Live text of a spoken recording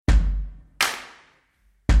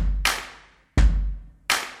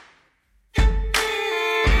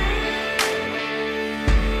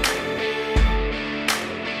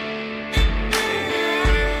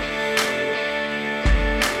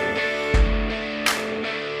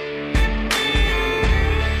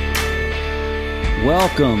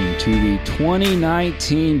Welcome to the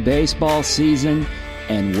 2019 baseball season,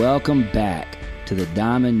 and welcome back to the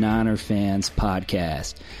Diamond Niner Fans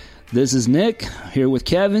Podcast. This is Nick, here with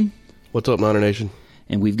Kevin. What's up, Niner Nation?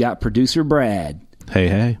 And we've got producer Brad. Hey,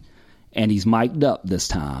 hey. And he's mic'd up this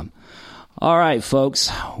time. All right,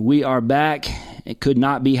 folks, we are back. It could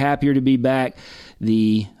not be happier to be back.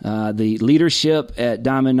 The leadership at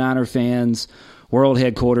Diamond Niner Fans World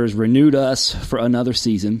Headquarters renewed us for another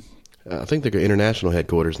season. I think they're international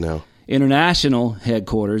headquarters now. International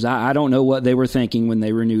headquarters. I don't know what they were thinking when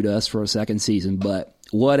they renewed us for a second season, but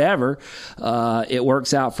whatever. It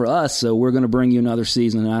works out for us, so we're going to bring you another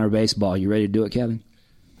season of Niner baseball. You ready to do it, Kevin?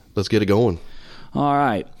 Let's get it going. All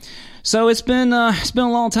right. So it's been a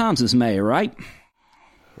long time since May, right?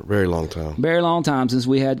 A very long time. Very long time since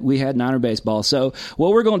we had Niner baseball. So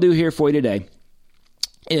what we're going to do here for you today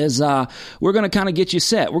is we're going to kind of get you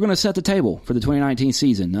set. We're going to set the table for the 2019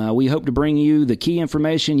 season. We hope to bring you the key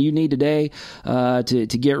information you need today to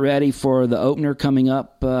get ready for the opener coming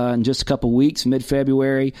up in just a couple weeks,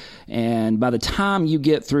 mid-February. And by the time you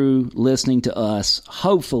get through listening to us,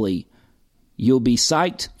 hopefully you'll be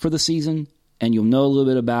psyched for the season and you'll know a little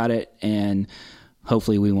bit about it, and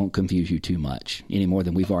hopefully we won't confuse you too much, any more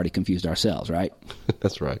than we've already confused ourselves, right?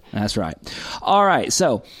 That's right. That's right. All right,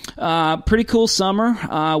 so pretty cool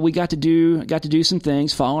summer. We got to do some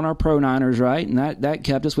things following our pro Niners, right? And that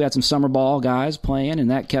kept us. We had some summer ball guys playing,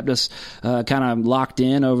 and that kept us kind of locked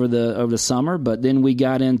in over the summer. But then we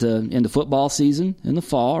got into football season in the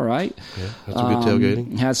fall, right? Yeah, that's a good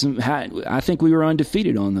tailgating. I think we were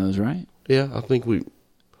undefeated on those, right? Yeah, I think we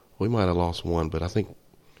might have lost one, but I think.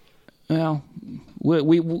 Well,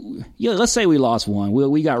 let's say we lost one.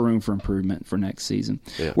 We got room for improvement for next season.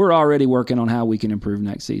 Yeah. We're already working on how we can improve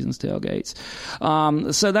next season's tailgates.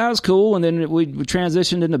 So that was cool. And then we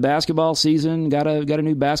transitioned into basketball season. Got a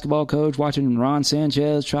new basketball coach. Watching Ron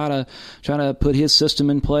Sanchez try to put his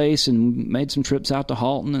system in place, and made some trips out to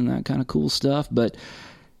Halton and that kind of cool stuff. But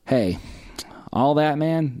hey, all that,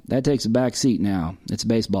 man, that takes a back seat now. It's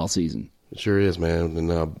baseball season. It sure is, man.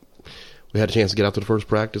 And we had a chance to get out to the first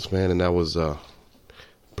practice, man, and that was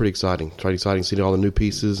pretty exciting. Pretty exciting seeing all the new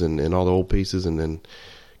pieces and all the old pieces, and then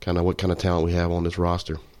kind of what kind of talent we have on this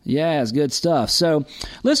roster. Yeah, it's good stuff. So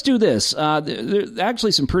let's do this. There's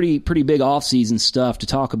actually some pretty big off-season stuff to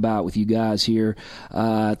talk about with you guys here.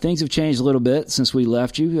 Things have changed a little bit since we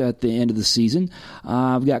left you at the end of the season.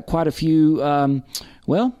 I've got quite a few.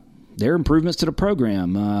 There are improvements to the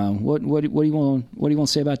program. What do you want to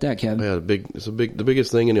say about that, Kevin? Yeah, the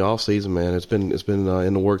biggest thing in the off season, man. It's been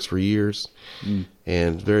in the works for years,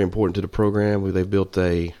 and it's very important to the program. They've built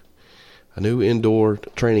a new indoor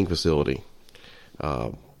training facility.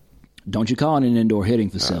 Don't you call it an indoor hitting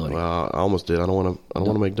facility? Well, I almost did. I don't want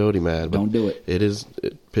to make Doty mad. But don't do it. It is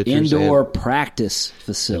pitchers indoor practice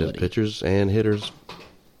facility. It is pitchers and hitters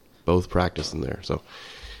both practice in there. So.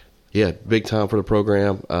 Yeah, big time for the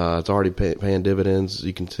program. It's already paying dividends.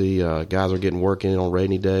 You can see guys are getting work in on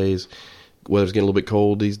rainy days. Weather's getting a little bit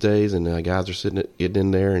cold these days, and guys are getting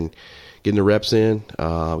in there and getting their reps in,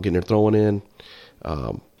 getting their throwing in.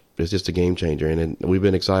 It's just a game changer, and we've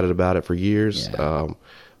been excited about it for years. Yeah.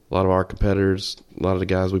 A lot of our competitors, a lot of the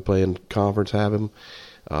guys we play in conference have them.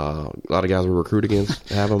 A lot of guys we recruit against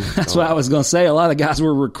have them. That's what I was going to say. A lot of the guys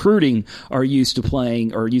we're recruiting are used to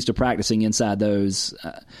playing or used to practicing inside those.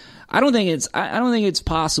 I don't think it's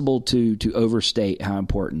possible to overstate how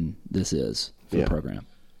important this is for the program.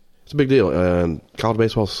 It's a big deal. College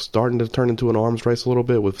baseball is starting to turn into an arms race a little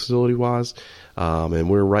bit with facility wise, and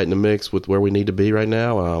we're right in the mix with where we need to be right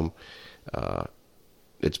now.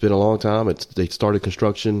 It's been a long time. They started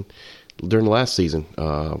construction during the last season.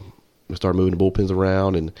 We started moving the bullpens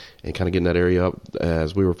around and kind of getting that area up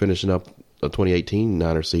as we were finishing up the 2018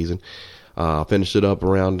 Niners season. Finished it up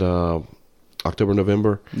around October,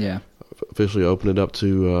 November. Yeah. Officially opened it up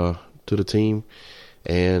to the team,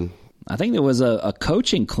 and I think there was a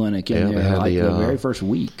coaching clinic in there the very first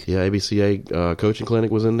week. Yeah, ABCA coaching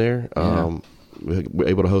clinic was in there. We were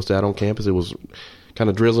able to host that on campus. It was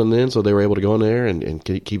kind of drizzling in, so they were able to go in there and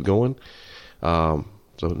keep going. So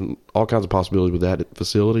all kinds of possibilities with that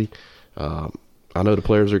facility. I know the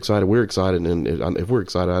players are excited. We're excited, and if we're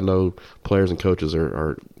excited, I know players and coaches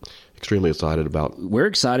are extremely excited about. We're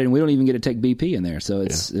excited, and we don't even get to take BP in there, so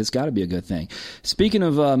it's got to be a good thing. Speaking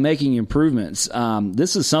of making improvements,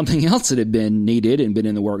 this is something else that had been needed and been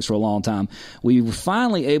in the works for a long time. We were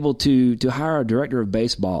finally able to hire a director of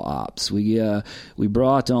baseball ops. We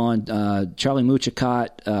brought on Charlie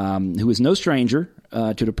Muchicott, who is no stranger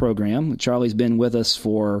to the program. Charlie's been with us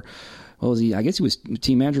for what was he? I guess he was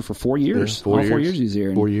team manager for 4 years. Yeah, 4 years. 4 years he was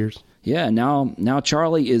here. 4 years. Yeah, now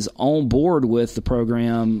Charlie is on board with the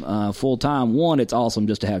program full time. One, it's awesome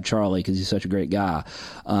just to have Charlie because he's such a great guy.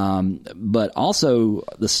 But also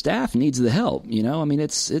the staff needs the help. You know, I mean,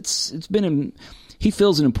 it's been he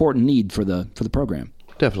feels an important need for the program.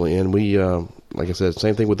 Definitely, and we like I said,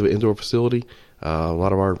 same thing with the indoor facility. A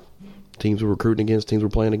lot of our teams we're recruiting against, teams we're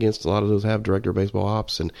playing against, a lot of those have director of baseball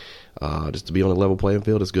ops, and just to be on a level playing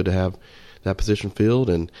field, it's good to have that position filled,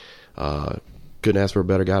 and couldn't ask for a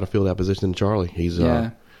better guy to fill that position than Charlie. He's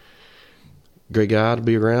a great guy to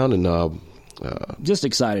be around, and just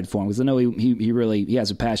excited for him because I know he really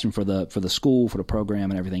has a passion for the school, for the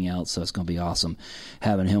program, and everything else. So it's going to be awesome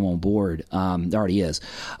having him on board. There already is.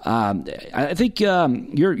 I think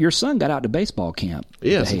your son got out to baseball camp.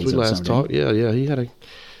 Yeah, since we last talked. Yeah, he had a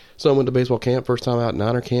son went to baseball camp, first time out in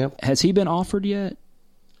Niner camp. Has he been offered yet?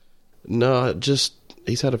 No, just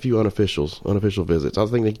he's had a few unofficial visits. I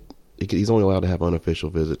think he's only allowed to have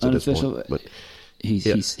unofficial visits at this point. But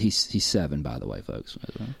he's 7, by the way, folks.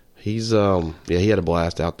 He's he had a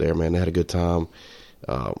blast out there, man. They had a good time.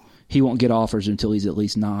 He won't get offers until he's at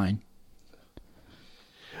least 9.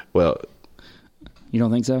 Well, you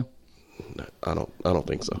don't think so? I don't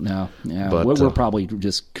think so. No, yeah. But we're probably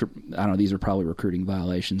just, I don't know. These are probably recruiting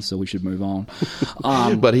violations, so we should move on.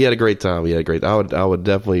 But he had a great time. I would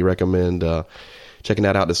definitely recommend checking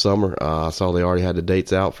that out this summer. I saw they already had the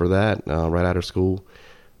dates out for that right out of school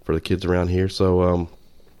for the kids around here. So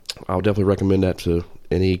I would definitely recommend that to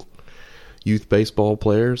any youth baseball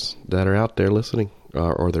players that are out there listening,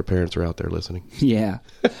 or their parents are out there listening. Yeah,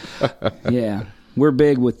 yeah. We're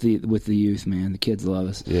big with the youth, man. The kids love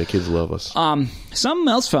us. Yeah, kids love us. Something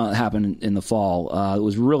else happened in the fall. It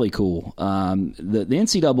was really cool. The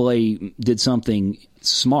NCAA did something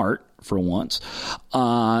smart for once,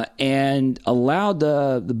 and allowed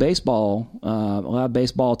the baseball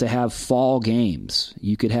to have fall games.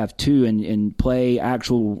 You could have 2 and play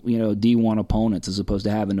actual D1 opponents as opposed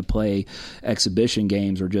to having to play exhibition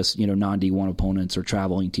games or just non D1 opponents or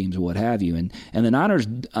traveling teams or what have you. And the Niners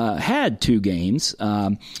had 2 games.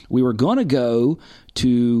 We were going to go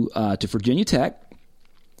to Virginia Tech.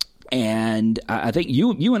 And I think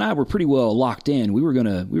you and I were pretty well locked in. We were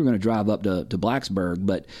gonna drive up to Blacksburg,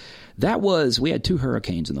 but we had 2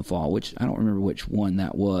 hurricanes in the fall, which I don't remember which one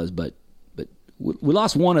that was, but we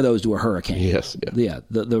lost one of those to a hurricane. Yes, yeah.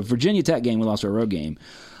 The Virginia Tech game, we lost our road game,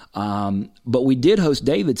 but we did host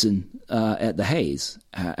Davidson at the Hayes.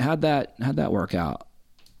 How'd that work out?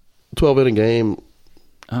 12-inning game.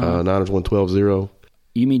 Niners won 12-0.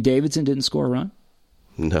 You mean Davidson didn't score a run?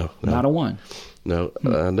 No. Not a one. No,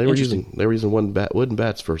 they were using wooden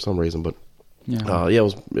bats for some reason, but it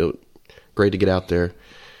was great to get out there.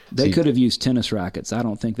 They could have used tennis rackets. I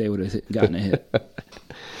don't think they would have gotten a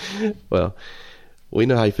hit. Well, we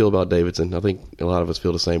know how you feel about Davidson. I think a lot of us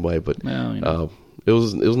feel the same way. But it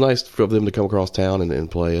was nice for them to come across town and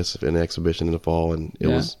play us in an exhibition in the fall, and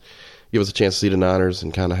give us a chance to see the Niners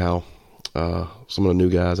and kind of how some of the new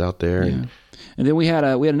guys out there. Yeah. And then we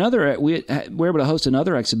were able to host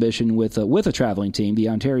another exhibition with a traveling team. The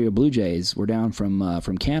Ontario Blue Jays were down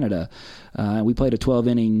from Canada. We played a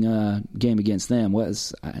 12-inning game against them. It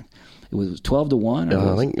was 12-1?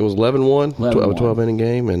 I think it was 11-1, a 12-inning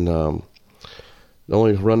game. And the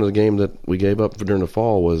only run of the game that we gave up during the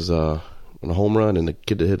fall was on a home run, and the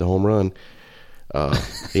kid that hit the home run,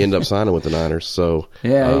 he ended up signing with the Niners. So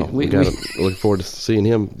we got to look forward to seeing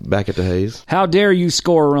him back at the Hayes. How dare you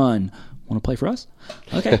score a run? Want to play for us?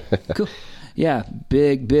 Okay, cool. Yeah,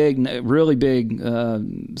 big, really big,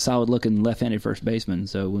 solid-looking left-handed first baseman.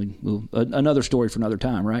 So we'll another story for another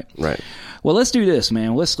time, right? Right. Well, let's do this,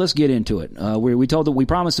 man. Let's get into it. We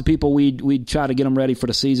promised the people we'd try to get them ready for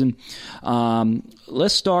the season.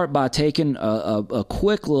 Let's start by taking a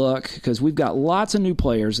quick look because we've got lots of new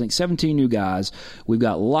players. I think 17 new guys. We've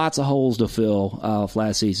got lots of holes to fill off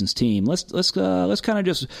last season's team. Let's kind of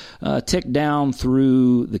just tick down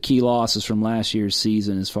through the key losses from last year's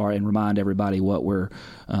season and remind everybody what we're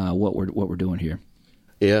doing here.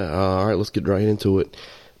 Yeah. All right. Let's get right into it.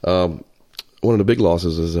 One of the big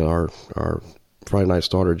losses is our Friday night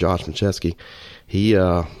starter, Josh Winchesky. He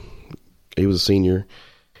was a senior,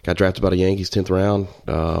 got drafted by the Yankees 10th round.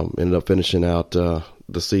 Ended up finishing out the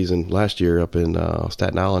season last year up in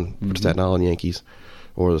Staten Island for the Staten Island Yankees,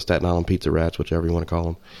 or the Staten Island Pizza Rats, whichever you want to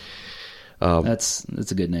call them. That's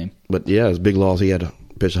a good name. But yeah, it was a big loss. He had to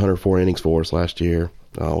pitch 104 innings for us last year.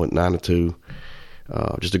 Went 9-2.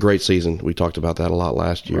 Just a great season. We talked about that a lot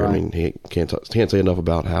last year. Right. I mean, he can't say enough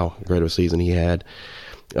about how great of a season he had.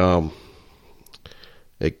 Staying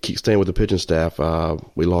with the pitching staff,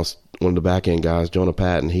 we lost one of the back end guys, Jonah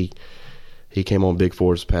Patton. He He came on big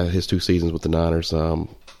for us past his 2 seasons with the Niners.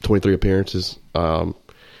 23 appearances, 9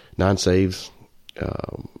 saves.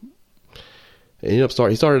 He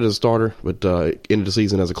started as a starter, but ended the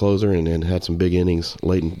season as a closer and had some big innings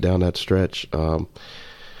late down that stretch.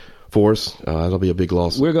 For us, that'll be a big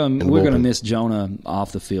loss. We're gonna miss Jonah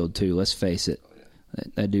off the field too. Let's face it.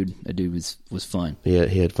 That dude was fun. Yeah,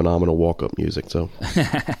 he had phenomenal walk-up music. So,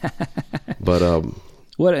 but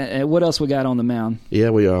what else we got on the mound? Yeah,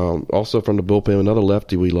 we also from the bullpen, another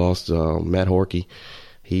lefty we lost, Matt Horkey.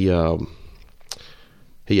 He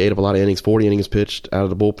ate up a lot of innings, 40 innings pitched out of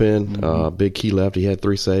the bullpen. Big key left. He had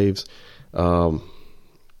 3 saves. Very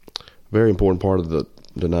important part of the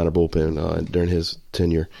Niner bullpen during his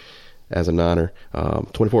tenure as a Niner.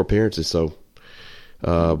 24 appearances, so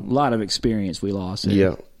a lot of experience we lost.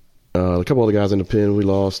 Yeah. A couple other guys in the pen we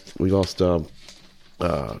lost. We lost Phil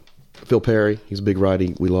Perry. He's a big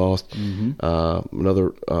righty. We lost. We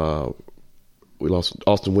lost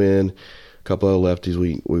Austin Wynn. A couple other lefties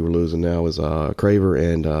we were losing now is Craver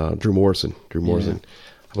and Drew Morrison.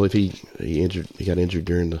 I believe he got injured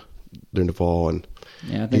during the fall, and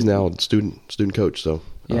he's now a student coach. So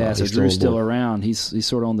so Drew's still around. He's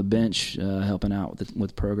sort of on the bench helping out with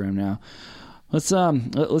the program now. Let's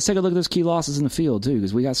take a look at those key losses in the field too,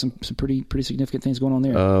 because we got some pretty significant things going on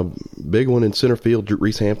there. Big one in center field,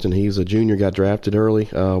 Reese Hampton. He's a junior, got drafted early.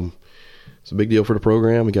 It's a big deal for the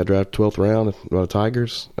program. He got drafted 12th round by the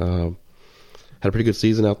Tigers. Had a pretty good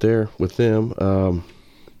season out there with them.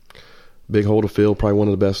 Big hole to fill, probably one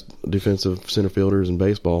of the best defensive center fielders in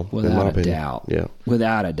baseball, in my opinion. Doubt. Yeah,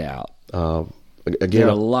 without a doubt. Again, there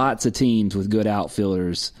are lots of teams with good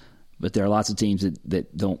outfielders, but there are lots of teams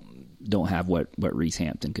that don't have what Reese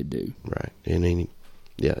Hampton could do. Right, and he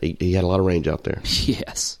had a lot of range out there.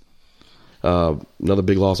 Yes. Another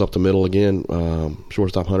big loss up the middle again.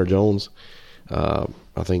 Shortstop Hunter Jones. I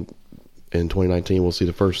think in 2019 we'll see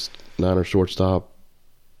the first Niner shortstop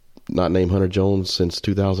not named Hunter Jones since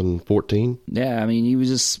 2014. Yeah, I mean he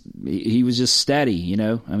was just steady, you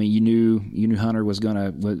know. I mean you knew Hunter was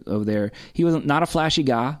over there. He was not a flashy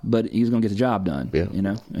guy, but he was gonna get the job done. Yeah, you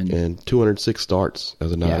know, and 206 starts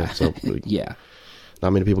as a Niner. Yeah. So yeah,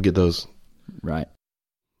 not many people get those. Right.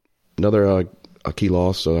 Another a key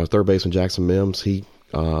loss. Third baseman Jackson Mims. He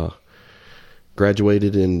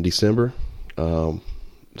graduated in December.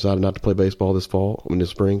 Decided not to play baseball this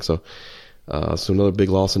spring. So another big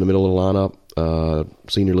loss in the middle of the lineup.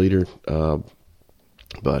 Senior leader,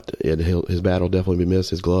 but his bat will definitely be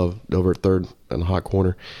missed. His glove over at third in the hot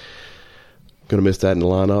corner. Going to miss that in the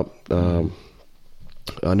lineup.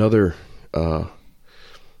 Another bat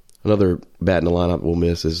in the lineup we'll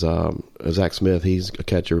miss is Zach Smith. He's a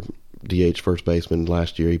catcher, DH, first baseman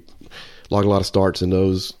last year. He logged a lot of starts in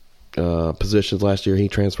those positions last year. He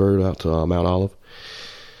transferred out to Mount Olive.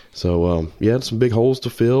 So, some big holes to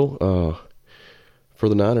fill for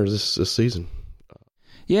the Niners this season.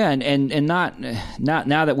 Yeah, and not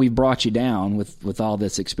now that we've brought you down with all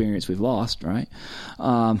this experience we've lost, right?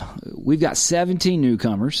 We've got 17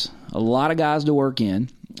 newcomers, a lot of guys to work in.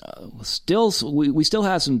 We still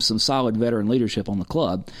have some solid veteran leadership on the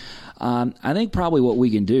club. I think probably what we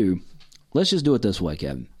can do, let's just do it this way,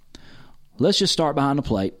 Kevin. Let's just start behind the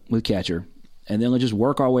plate with catcher, and then let's just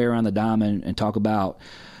work our way around the diamond and talk about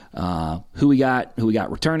who we got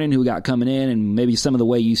returning, who we got coming in, and maybe some of the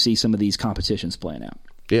way you see some of these competitions playing out.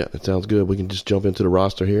 Yeah, that sounds good. We can just jump into the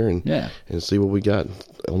roster here and see what we got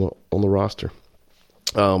on the roster.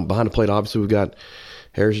 Behind the plate, obviously, we've got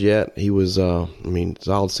Harris Yett. He was,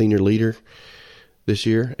 solid senior leader this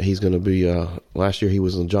year. He's going to be, last year he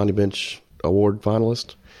was a Johnny Bench Award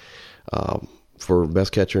finalist for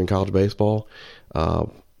best catcher in college baseball.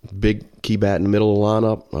 Big key bat in the middle of the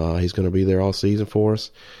lineup. He's going to be there all season for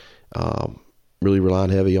us. Really relying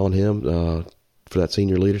heavy on him for that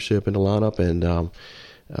senior leadership in the lineup and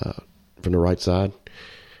from the right side.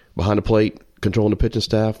 Behind the plate, controlling the pitching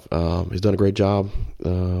staff. He's done a great job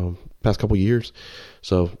past couple of years.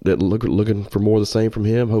 So looking for more of the same from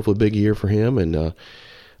him. Hopefully a big year for him. And at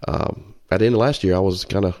the end of last year, I was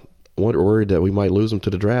kind of worried that we might lose him to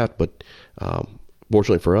the draft. But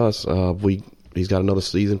fortunately for us, he's got another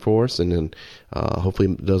season for us, and then hopefully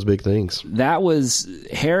he does big things. That was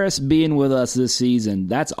Harris being with us this season.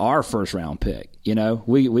 That's our first round pick. You know,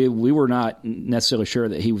 we were not necessarily sure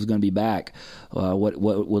that he was going to be back. What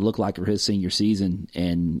would look like for his senior season,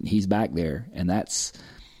 and he's back there, and that's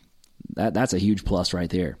a huge plus right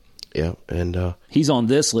there. Yeah, and he's on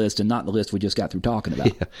this list and not the list we just got through talking about.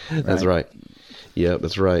 Yeah, that's right. Yeah,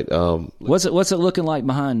 that's right. What's it looking like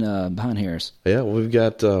behind Harris? Yeah, well, we've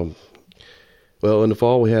got. Well, in the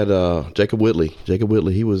fall we had Jacob Whitley. Jacob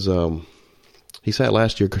Whitley, he was he sat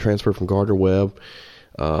last year, transferred from Gardner Webb.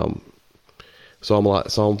 Saw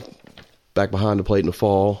him back behind the plate in the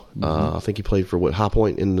fall. I think he played for High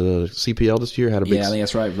Point in the CPL this year. Had a big, I think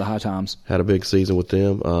that's right, for the High Times. Had a big season with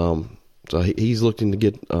them. So he's looking to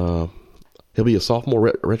get. He'll be a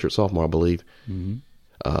sophomore, redshirt sophomore, I believe.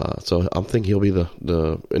 So I'm thinking he'll be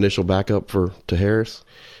the initial backup to Harris.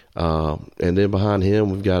 And then behind him,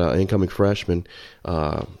 we've got an incoming freshman,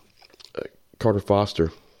 Carter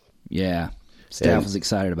Foster. Yeah, staff was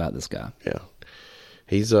excited about this guy. Yeah,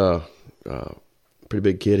 he's a pretty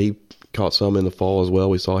big kid. He caught some in the fall as well.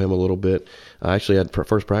 We saw him a little bit. Actually, at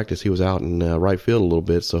first practice, he was out in right field a little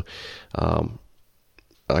bit. So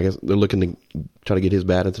I guess they're looking to try to get his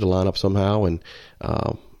bat into the lineup somehow. And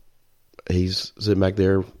he's sitting back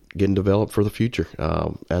there getting developed for the future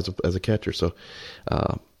as a catcher. So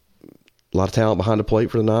a lot of talent behind the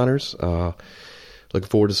plate for the Niners. Looking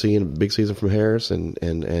forward to seeing a big season from Harris. And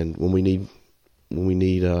when we need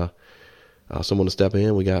someone to step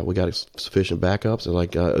in, we got sufficient backups. And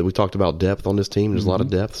like we talked about depth on this team, there's a lot of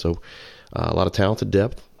depth. So a lot of talented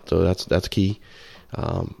depth. So that's key.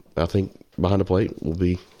 I think behind the plate will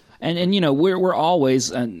be. And you know, we're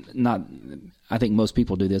always not. I think most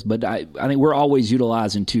people do this, but I think we're always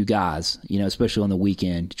utilizing two guys, you know, especially on the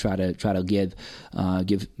weekend, to try to give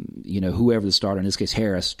you know, whoever the starter, in this case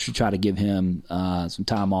Harris, to try to give him some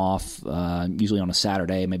time off, usually on a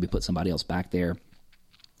Saturday, maybe put somebody else back there,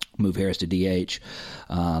 move Harris to DH.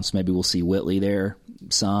 So maybe we'll see Whitley there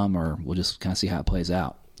some, or we'll just kind of see how it plays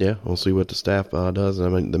out. Yeah, we'll see what the staff does. I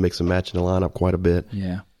mean, they mix and match in the lineup quite a bit.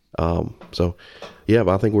 Yeah. So, yeah,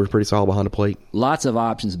 but I think we're pretty solid behind the plate. Lots of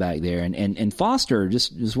options back there, and Foster.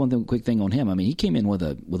 Just one quick thing on him. I mean, he came in with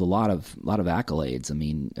a lot of accolades. I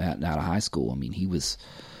mean, out of high school. I mean, he was.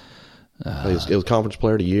 It was Conference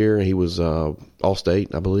Player of the Year. He was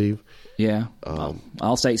All-State, I believe. Yeah,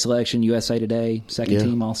 All-State selection, USA Today, second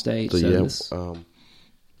team All-State. So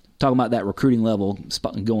talking about that recruiting level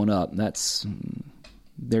going up. That's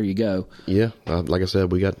there you go. Yeah, like I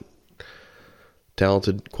said, we got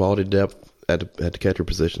talented, quality depth at the catcher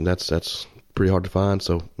position. That's pretty hard to find,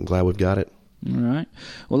 so I'm glad we've got it. All right.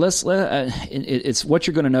 Well, it's what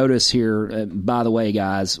you're going to notice here. By the way,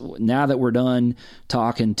 guys, now that we're done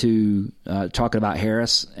talking about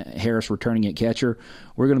Harris returning at catcher,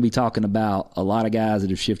 we're going to be talking about a lot of guys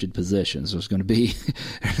that have shifted positions. There's going to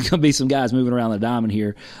be some guys moving around the diamond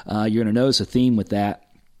here. You're going to notice a theme with that.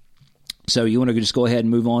 So you want to just go ahead and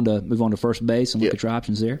move on to first base and look at your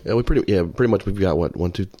options there? Yeah, pretty much we've got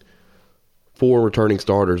 4 returning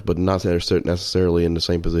starters, but not necessarily in the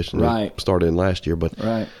same position they started in last year. But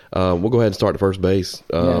we'll go ahead and start at first base.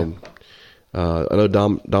 I know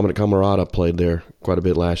Dominic Camarada played there quite a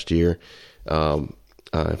bit last year. In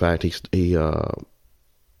fact,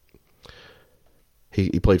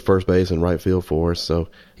 he played first base and right field for us. So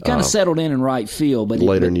he kind of settled in right field, but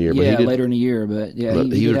later in the year. Later in the year. But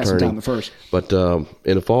he had some time at first. But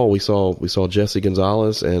in the fall, we saw Jesse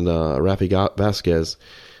Gonzalez and Rafi Vasquez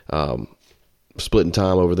splitting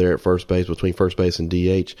time over there at first base, between first base and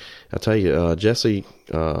DH. I tell you, Jesse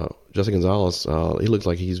Gonzalez, he looks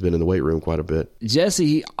like he's been in the weight room quite a bit.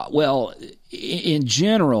 Jesse, well, in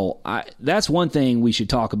general, that's one thing we should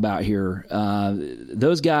talk about here.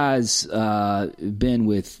 Those guys been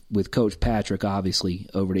with Coach Patrick, obviously,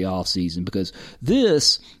 over the offseason, because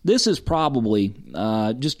this is probably,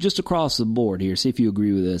 just across the board here, see if you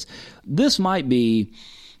agree with this, this might be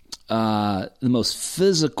the most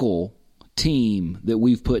physical team that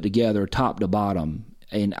we've put together top to bottom,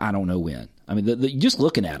 and I don't know when. I mean, just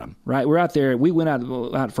looking at them, right? We're out there. We went out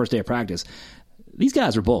the first day of practice. These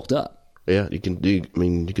guys are bulked up. Yeah, you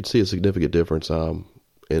could see a significant difference in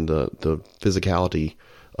the physicality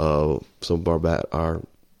of some of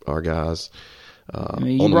our guys.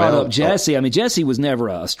 You brought up Jesse. Jesse was never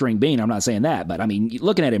a string bean. I'm not saying that, but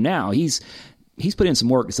looking at him now, he's put in some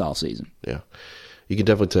work this offseason. Yeah. You can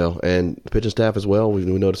definitely tell, and the pitching staff as well. We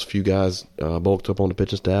noticed a few guys bulked up on the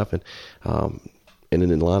pitching staff, and then in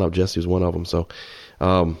the lineup, Jesse was one of them. So,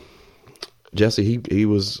 Jesse,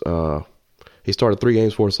 he started 3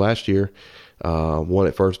 games for us last year, 1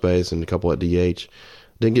 at first base and a couple at DH.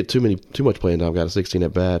 Didn't get too much playing time. Got a 16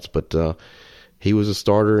 at bats, but he was a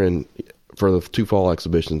starter and for the 2 fall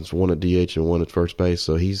exhibitions, 1 at DH and 1 at first base.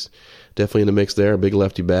 So he's definitely in the mix there. A big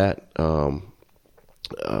lefty bat.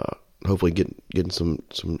 Hopefully getting some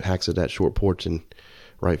hacks at that short porch in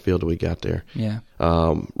right field that we got there. Yeah.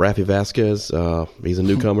 Rafi Vasquez, he's a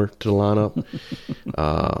newcomer to the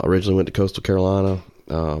lineup. Originally went to Coastal Carolina.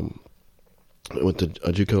 Went to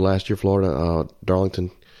JUCO last year, Florida, Darlington.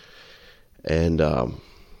 And,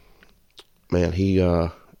 man, he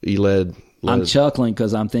led I'm chuckling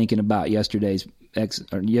because I'm thinking about yesterday's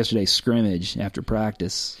scrimmage after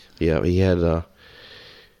practice. Yeah, he had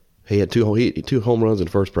two home runs in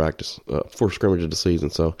first practice, first scrimmage of the season.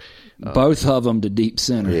 So both of them to deep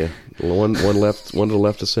center. Yeah, one to the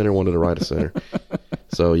left of center, one to the right of center.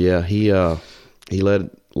 So yeah, he led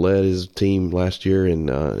his team last year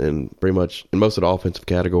in pretty much in most of the offensive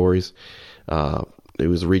categories. He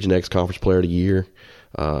was the Region X Conference Player of the Year,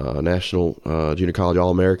 National Junior College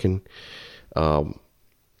All-American.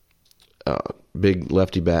 Big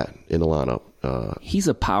lefty bat in the lineup. He's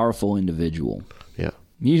a powerful individual. Yeah,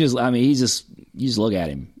 you just look at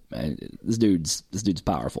him. This dude's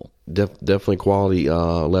powerful. Definitely quality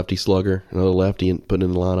lefty slugger. Another lefty and put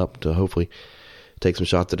in the lineup to hopefully take some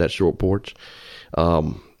shots at that short porch.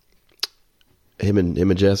 Him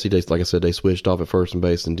and Jesse, like I said, they switched off at first and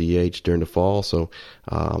base and DH during the fall. So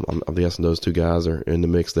I'm guessing those two guys are in the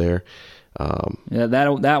mix there. Yeah,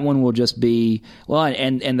 that one will just be well,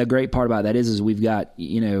 and the great part about that is we've got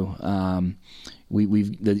you've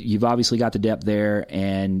obviously got the depth there,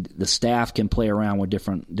 and the staff can play around with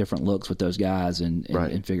different looks with those guys and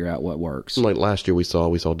figure out what works. Like last year, we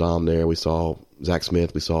saw Dom there, we saw Zach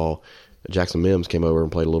Smith, we saw Jackson Mims came over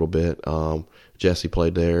and played a little bit. Jesse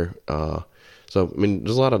played there. So I mean,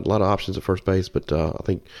 there's a lot of options at first base, but I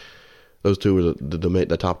think those two are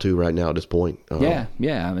the top two right now at this point. Yeah.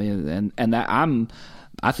 I mean, and that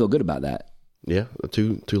I feel good about that. Yeah,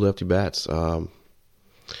 two lefty bats, some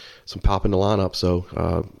pop in the lineup. So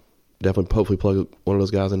definitely, hopefully, plug one of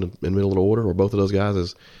those guys in the middle of the order, or both of those guys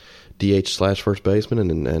as DH/first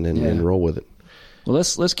baseman, and roll with it. Well,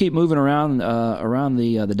 let's keep moving around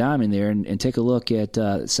the diamond there and take a look at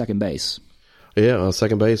second base. Yeah,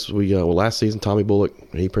 second base. Last season, Tommy Bullock,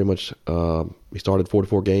 he pretty much he started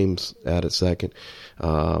 44 games at second.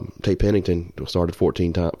 Tate Pennington started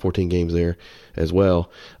 14 games there as well.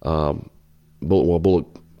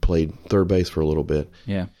 Bullock played third base for a little bit.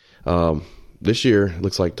 Yeah. This year, it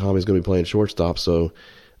looks like Tommy's going to be playing shortstop. So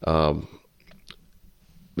the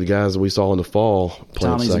guys that we saw in the fall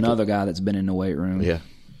playing Tommy's second. Another guy that's been in the weight room. Yeah.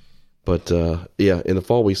 But in the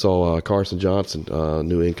fall we saw Carson Johnson,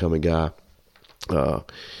 new incoming guy.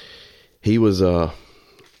 He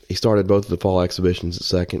started both of the fall exhibitions at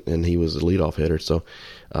second, and he was a leadoff hitter. So,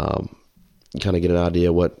 kind of get an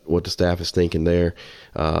idea what the staff is thinking there.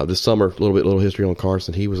 This summer, little history on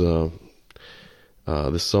Carson. He was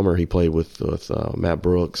this summer he played with Matt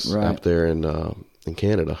Brooks up there in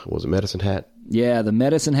Canada. Was it Medicine Hat? Yeah, the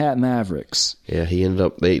Medicine Hat Mavericks. Yeah, he ended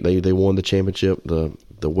up they won the championship, the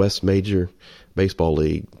West Major Baseball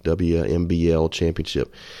League WMBL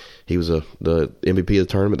championship. He was the MVP of the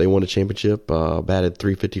tournament. They won the championship. Batted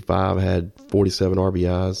 .355, had 47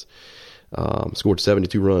 RBIs, scored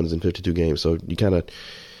 72 runs in 52 games. So you kind of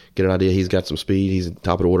get an idea. He's got some speed. He's a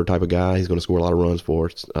top of the order type of guy. He's going to score a lot of runs for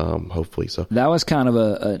us, hopefully. So that was kind of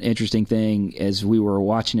an interesting thing as we were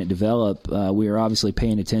watching it develop. We were obviously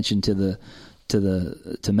paying attention to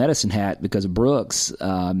Medicine Hat because of Brooks,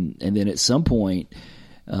 and then at some point.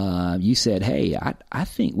 You said, "Hey, I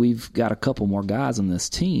think we've got a couple more guys on this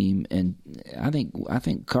team, and I think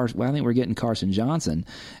we're getting Carson Johnson."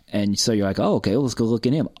 And so you're like, "Oh, okay, well, let's go look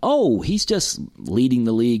at him. Oh, he's just leading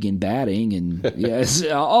the league in batting, and yes,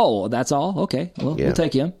 oh, that's all. Okay, well, we'll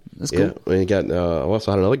take him. That's cool." Yeah, and you got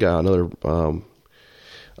also had another guy, another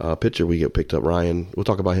pitcher we get picked up, Ryan. We'll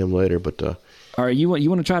talk about him later, but all right, you want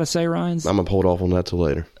to try to say Ryan's? I'm gonna hold off on that till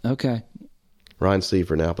later. Okay. Ryan C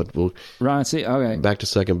for now, but Ryan C. Okay. Back to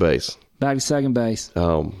second base. Back to second base.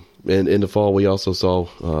 And in the fall, we also saw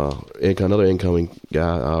another incoming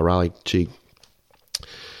guy, Riley Cheek.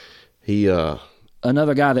 He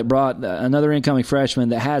another guy that brought another incoming freshman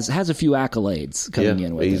that has a few accolades coming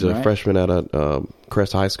in with him. He's a freshman at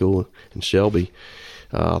Crest High School in Shelby.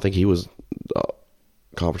 I think he was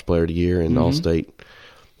Conference Player of the Year and All-State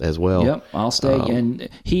as well. Yep, All-State. And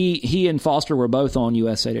he and Foster were both on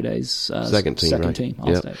USA Today's second team,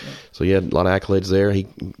 All-State. Yep. So he had a lot of accolades there. He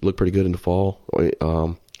looked pretty good in the fall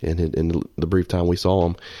in the brief time we saw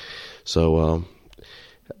him. So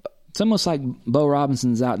it's almost like Bo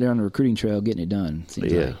Robinson's out there on the recruiting trail getting it done.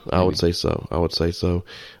 Yeah, like, I would say so.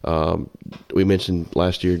 We mentioned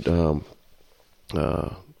last year Tate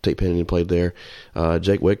Pennington played there.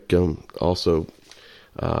 Jake Wickham also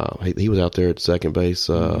he was out there at second base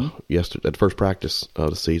yesterday at the first practice of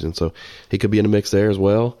the season, so he could be in the mix there as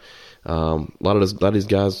well. A lot of these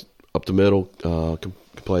guys up the middle can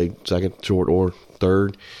play second, short, or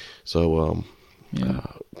third. So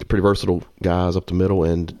pretty versatile guys up the middle.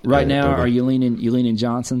 And right now, are you leaning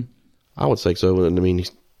Johnson? I would say so. And I mean,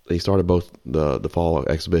 he started both the fall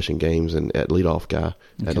exhibition games and at leadoff guy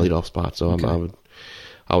at leadoff spot. So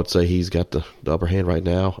I would say he's got the upper hand right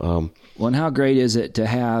now. Well, and how great is it to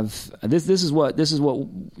have this? This is what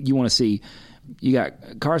you want to see. You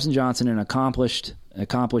got Carson Johnson, an accomplished.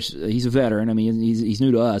 He's a veteran. I mean, he's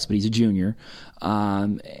new to us, but he's a junior,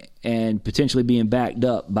 and potentially being backed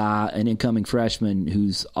up by an incoming freshman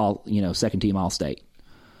who's second team All State.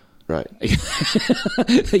 Right.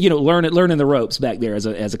 Learning the ropes back there as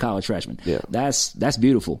a college freshman. Yeah. That's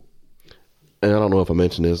beautiful. And I don't know if I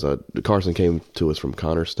mentioned this. Carson came to us from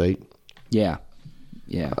Connor State. Yeah.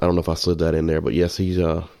 I don't know if I slid that in there, but yes, he's.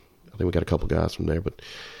 I think we got a couple guys from there, but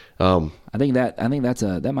I think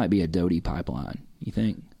that might be a Doty pipeline. You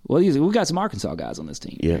think? Well, we've got some Arkansas guys on this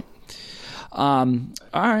team. Yeah. All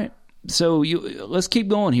right. So let's keep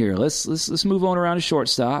going here. Let's move on around to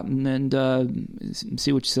shortstop and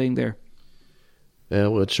see what you're saying there. Yeah.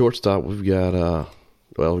 Well, at shortstop we've got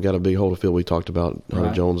we've got a big hole to fill. We talked about Hunter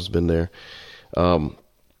Right. Jones has been there.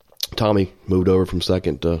 Tommy moved over from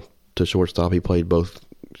second to shortstop. He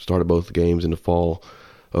started both games in the fall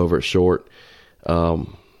over at short.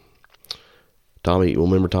 Tommy, we'll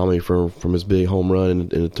remember Tommy from his big home run in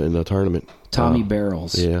the tournament. Tommy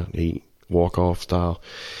Barrels. Yeah, he walk-off style.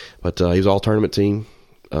 But he was all-tournament team.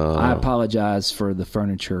 I apologize for the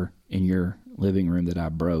furniture in your living room that I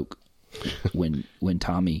broke when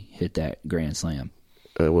Tommy hit that grand slam.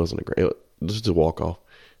 It wasn't just a walk-off.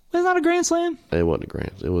 Was that a grand slam? It wasn't a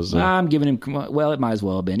grand. It was. I'm giving him. Well, it might as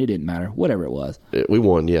well have been. It didn't matter. Whatever it was. We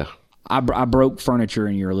won, yeah. I broke furniture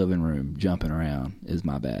in your living room jumping around. Is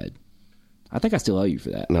my bad. I think I still owe you for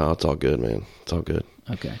that. No, it's all good, man. It's all good.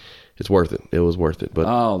 Okay. It's worth it. It was worth it. But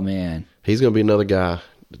oh man, he's going to be another guy,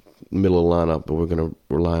 middle of the lineup. But we're going to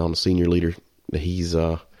rely on the senior leader. He's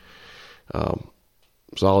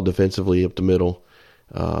solid defensively up the middle,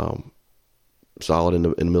 solid in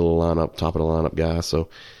the middle of the lineup, top of the lineup guy. So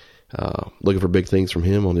looking for big things from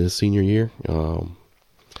him on his senior year.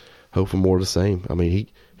 Hope for more of the same. I mean,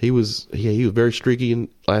 he was very streaky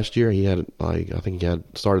last year. He had I think he had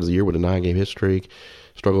started the year with a 9-game hit streak,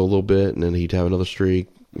 struggled a little bit, and then he'd have another streak,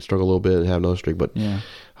 struggle a little bit, and have another streak. But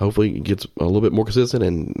hopefully he gets a little bit more consistent,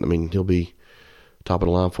 and I mean he'll be top of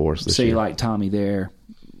the line for us this year. So you like Tommy there?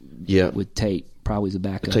 Yeah, with Tate probably as a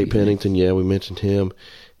backup. Tate Pennington, yeah, we mentioned him.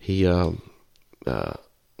 He, like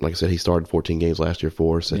I said, he started 14 games last year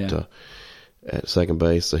for us at second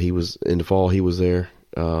base. So he was in the fall. He was there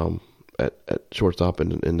at shortstop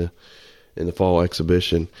in the fall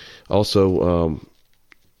exhibition. Also,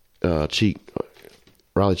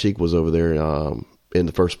 Riley Cheek was over there in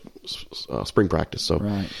the first spring practice. So,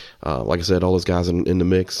 right. Like I said, all those guys in the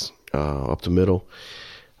mix up the middle.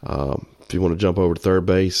 If you want to jump over to third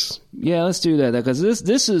base, yeah, let's do that because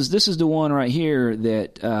this is the one right here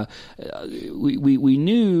that we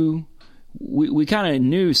knew we kind of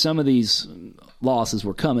knew some of these losses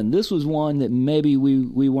were coming. This was one that maybe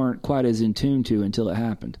we weren't quite as in tune to until it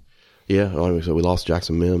happened. Yeah, so we lost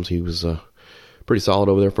Jackson Mims. He was pretty solid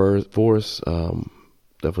over there for us,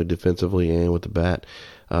 definitely defensively and with the bat.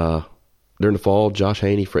 During the fall, Josh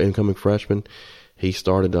Haney, for incoming freshman, he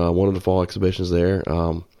started one of the fall exhibitions there.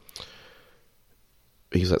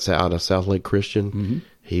 He's out of South Lake Christian. Mm-hmm.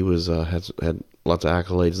 He was had lots of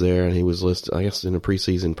accolades there, and he was listed, I guess, in a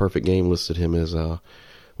preseason perfect game, listed him as one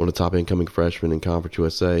of the top incoming freshmen in Conference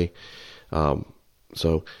USA.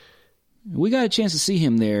 So we got a chance to see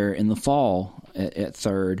him there in the fall at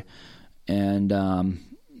third, and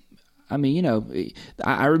I mean,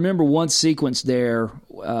 I remember one sequence there,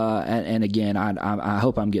 and again, I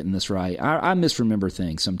hope I'm getting this right. I misremember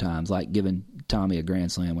things sometimes, like giving Tommy a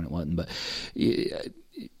grand slam when it wasn't, but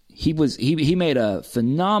he made a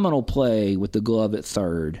phenomenal play with the glove at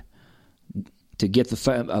third to get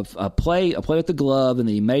a play with the glove, and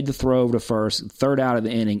then he made the throw over to first, third out of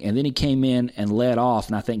the inning, and then he came in and led off,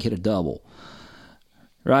 and I think hit a double.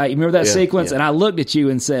 Right? You remember that sequence? Yeah. And I looked at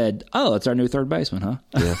you and said, "Oh, it's our new third baseman, huh?"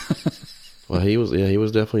 Yeah. Well, he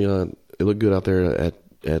was definitely. It looked good out there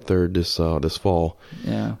at third this fall.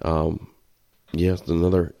 Yeah. Yes,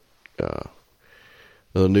 another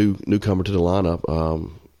newcomer to the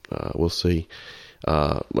lineup. We'll see.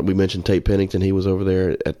 We mentioned Tate Pennington. He was over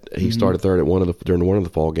there. He started third during one of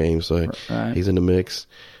the fall games, so right. He's in the mix.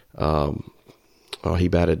 He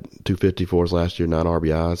batted .250 for us last year, 9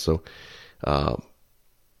 RBIs. So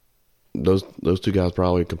those two guys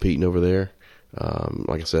probably competing over there.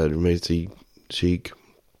 Like I said, we may see Cheek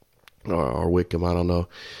or Wickham. I don't know.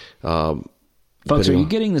 Folks, are you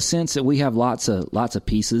getting the sense that we have lots of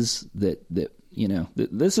pieces that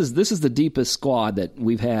this is the deepest squad that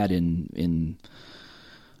we've had in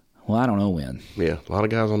well, I don't know when. Yeah, a lot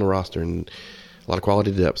of guys on the roster and a lot of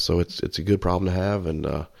quality depth. So it's a good problem to have, and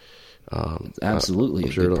Absolutely,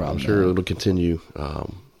 I'm sure it'll continue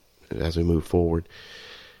as we move forward.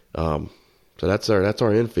 So that's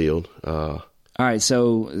our infield. All right,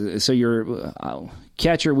 so your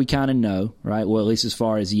catcher we kind of know, right? Well, at least as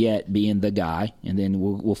far as yet being the guy, and then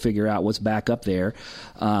we'll figure out what's back up there.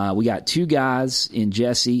 We got two guys in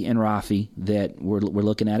Jesse and Rafi that we're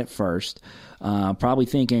looking at first. Probably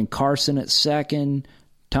thinking Carson at second,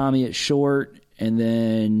 Tommy at short, and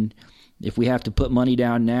then if we have to put money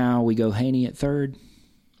down now, we go Haney at third.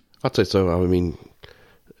 I'd say so. I mean,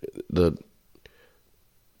 I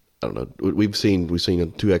don't know. We've seen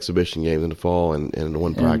 2 exhibition games in the fall and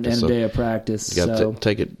one practice and a day of practice. You got to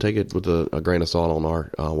take it with a grain of salt on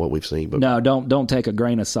our what we've seen. But no, don't take a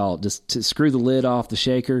grain of salt. Just to screw the lid off the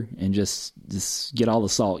shaker and just get all the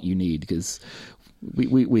salt you need, because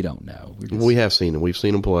we don't know. We have seen them. We've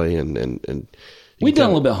seen them play, and we've done a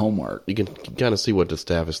little bit of homework. You can kind of see what the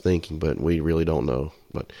staff is thinking, but we really don't know.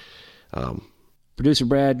 But producer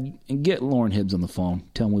Brad, get Lauren Hibbs on the phone.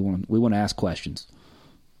 Tell him we want to ask questions.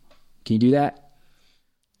 Can you do that?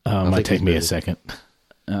 Might take me a second.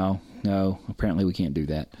 No. Apparently we can't do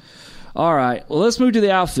that. All right. Well, let's move to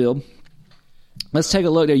the outfield. Let's take a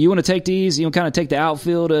look there. You want to take these? You want to kind of take the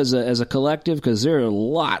outfield as a collective, because there are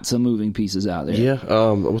lots of moving pieces out there. Yeah.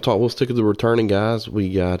 We'll stick with the returning guys.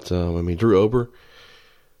 We got Drew Ober,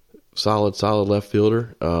 solid left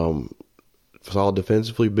fielder, solid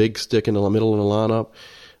defensively, big stick in the middle of the lineup.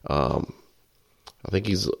 I think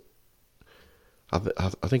he's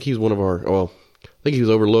one of our. Well, I think he was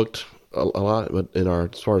overlooked a lot, but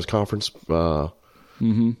as far as conference,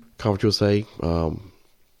 Conference USA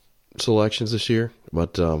selections this year.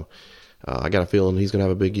 But I got a feeling he's going to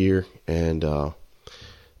have a big year, and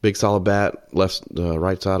big solid bat, right side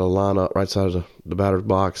of the lineup, right side of the batter's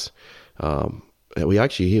box. He was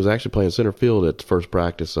actually playing center field at the first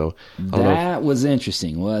practice. So that was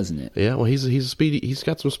interesting, wasn't it? Yeah. Well, he's speedy. He's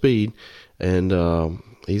got some speed, and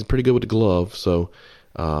he's pretty good with the glove. So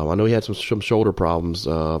I know he had some shoulder problems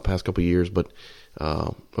past couple of years, but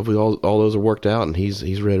hopefully all those are worked out and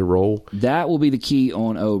he's ready to roll. That will be the key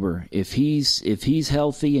on Ober. If he's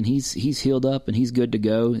healthy and he's healed up and he's good to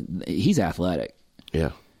go, he's athletic.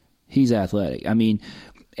 Yeah, he's athletic. I mean,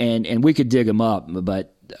 and we could dig him up,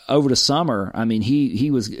 but over the summer, I mean,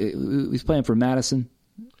 he's playing for Madison.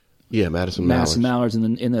 Yeah, Madison Mallards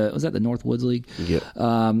in the was that the North Woods League? Yeah.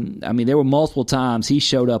 I mean, there were multiple times he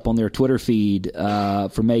showed up on their Twitter feed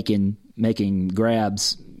for making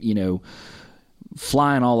grabs,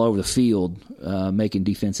 flying all over the field, making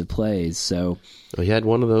defensive plays. So he had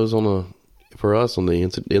one of those for us on the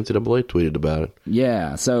NCAA tweeted about it.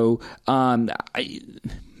 Yeah. So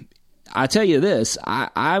I tell you this,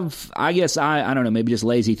 I guess I don't know, maybe just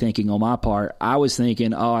lazy thinking on my part. I was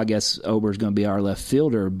thinking, I guess Ober's going to be our left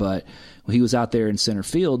fielder, but when he was out there in center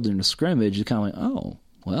field in the scrimmage, it's kind of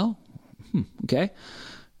like, okay.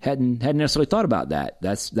 Hadn't necessarily thought about that.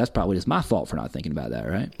 That's probably just my fault for not thinking about that,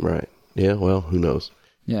 right? Right. Yeah. Well, who knows?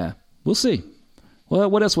 Yeah, we'll see.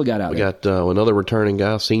 Well, what else we got out there? We got another returning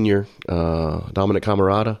guy, senior Dominic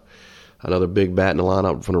Camarada. Another big bat in the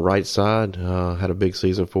lineup from the right side. Had a big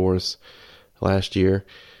season for us last year.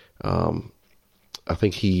 I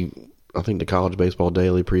think the College Baseball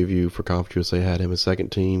Daily preview for Conference USA had him as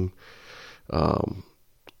second team.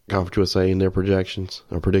 Conference USA in their predictions.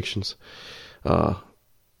 Like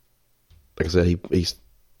I said, he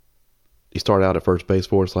started out at first base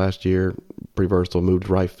for us last year. Pretty versatile. Moved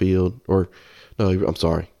to right field.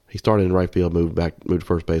 He started in right field, moved to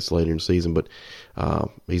first base later in the season, but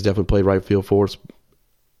he's definitely played right field for us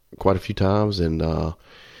quite a few times, and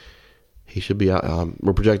he should be out.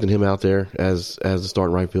 We're projecting him out there as the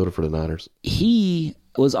starting right fielder for the Niners. He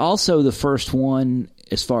was also the first one,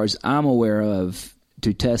 as far as I'm aware of,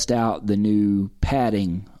 to test out the new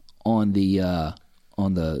padding on the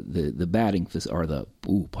batting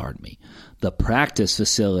the practice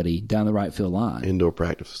facility down the right field line. Indoor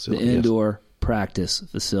practice facility. The indoor practice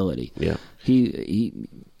facility. Yeah. He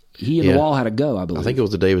and the wall had to go, I believe. I think it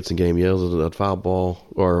was the Davidson game. Yeah, it was a foul ball,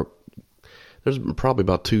 or there's probably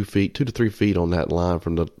about 2 to 3 feet on that line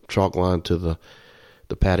from the chalk line to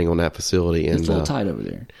the padding on that facility. And it's a little tight over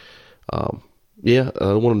there.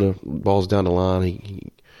 One of the balls down the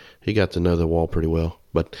line, he got to know the wall pretty well.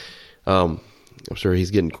 But I'm sure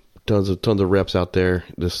he's getting tons of reps out there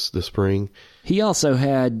this spring. He also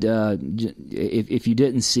had, if you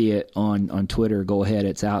didn't see it on Twitter, go ahead,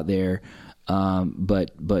 it's out there.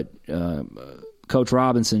 But Coach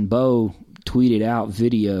Robinson, Bo, tweeted out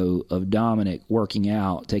video of Dominic working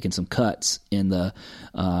out, taking some cuts in the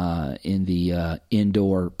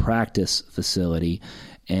indoor practice facility,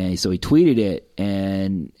 and so he tweeted it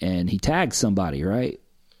and he tagged somebody, right?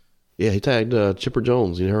 Yeah, he tagged Chipper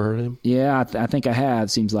Jones. You never heard of him? Yeah, I think I have.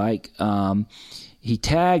 Seems like he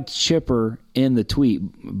tagged Chipper in the tweet.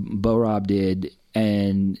 Bo Rob did,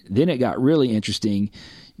 and then it got really interesting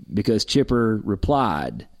because Chipper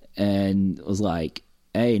replied and was like,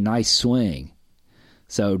 "Hey, nice swing."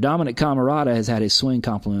 So Dominic Camarada has had his swing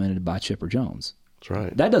complimented by Chipper Jones. That's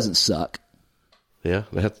right. That doesn't suck. Yeah,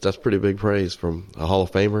 that's pretty big praise from a Hall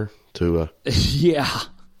of Famer to yeah.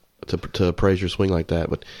 To praise your swing like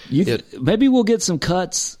that. But maybe we'll get some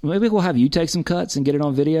cuts. Maybe we'll have you take some cuts and get it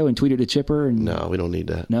on video and tweet it to Chipper. And no, we don't need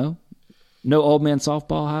that. No old man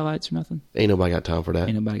softball highlights or nothing. Ain't nobody got time for that.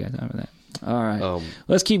 Ain't nobody got time for that. All right,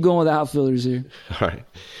 let's keep going with outfielders here. All right,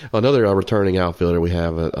 another returning outfielder we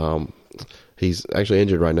have. He's actually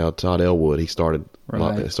injured right now. Todd Elwood. He started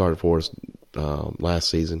for us last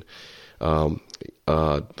season.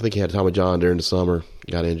 I think he had Tommy John during the summer.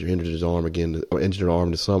 Got injured his arm again. Injured arm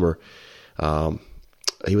in the summer.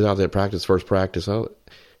 He was out there at practice, first practice.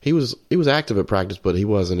 He was active at practice, but he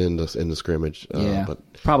wasn't in the scrimmage. But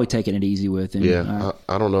probably taking it easy with him. Yeah,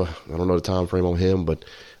 I don't know. I don't know the time frame on him, but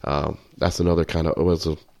that's another kind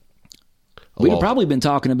of We've probably been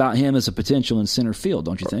talking about him as a potential in center field,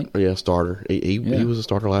 don't you think? Yeah, starter. He was a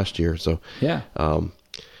starter last year, so yeah.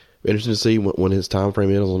 Interesting to see when his time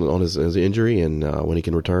frame is on his injury and when he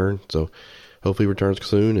can return. So hopefully he returns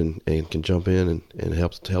soon and can jump in and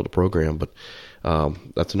help the program. But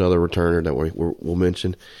that's another returner that we'll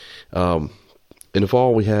mention. In the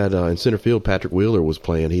fall, we had in center field, Patrick Wheeler was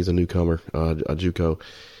playing. He's a newcomer, a JUCO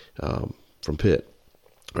from Pitt,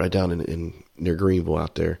 right down in near Greenville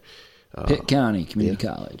out there. Pitt County Community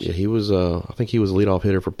College. Yeah, he was. I think he was a leadoff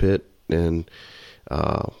hitter for Pitt and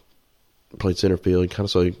played center field. Kind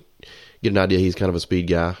of so you get an idea he's kind of a speed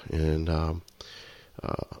guy, and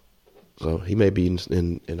so he may be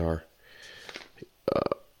in our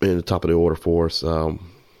in the top of the order for us.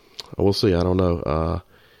 We'll see. I don't know.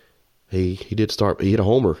 He did start. He hit a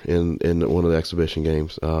homer in one of the exhibition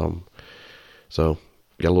games. So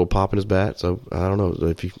got a little pop in his bat. So I don't know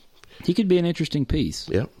if he could be an interesting piece.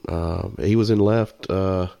 Yeah. He was in left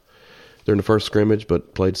during the first scrimmage,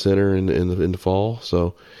 but played center in the fall.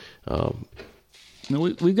 So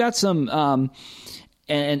we've got some.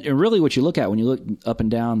 And really what you look at when you look up and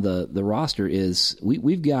down the roster is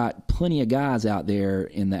we've got plenty of guys out there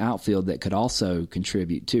in the outfield that could also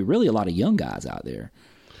contribute too. Really a lot of young guys out there.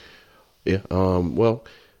 Yeah. Well,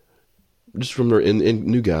 just from in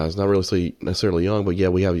new guys, not really necessarily young, but yeah,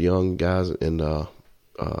 we have young guys and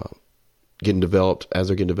getting developed. As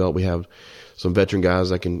they're getting developed, we have some veteran guys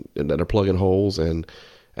that are plugging holes, and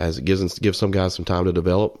as it gives some guys some time to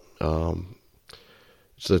develop. So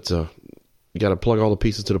it's you got to plug all the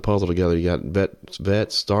pieces to the puzzle together. You got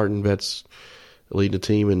vets starting, vets leading the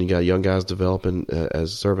team, and you got young guys developing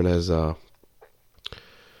serving as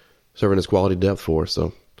quality depth for us.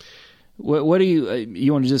 So, what do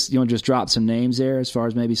you want to just drop some names there as far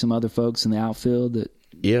as maybe some other folks in the outfield that?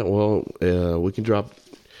 Yeah, well, we can drop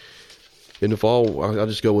in the fall. I'll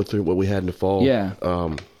just go with what we had in the fall. Yeah.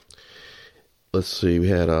 Let's see. We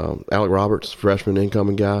had Alec Roberts, freshman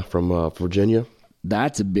incoming guy from Virginia.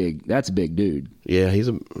 That's a big dude. Yeah, he's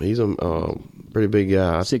a pretty big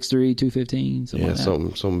guy. 6'3", 215, something like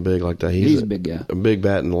that. something big like that. He's a big guy. A big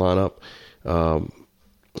bat in the lineup. I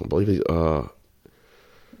believe he's from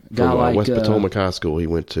West Potomac High School he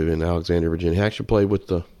went to in Alexandria, Virginia. He actually played with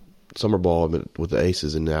the summer ball with the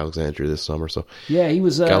Aces in Alexandria this summer. So yeah, he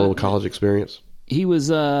was got a little college experience. He was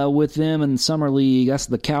with them in summer league. That's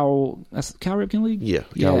the Cal Ripken League. Yeah,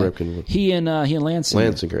 Cal Ripken. He and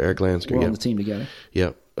Lansinger. Eric Lansinger. Were on the team together.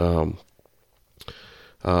 Yeah.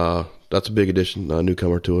 That's a big addition,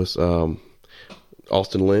 newcomer to us.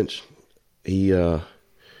 Austin Lynch. He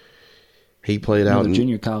played Another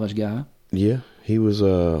junior college guy. Yeah, he was.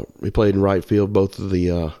 He played in right field both of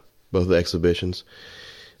the exhibitions.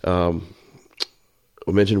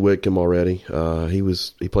 We mentioned Whitcomb already.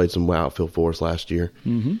 He played some outfield for us last year.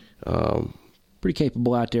 Mm-hmm. Pretty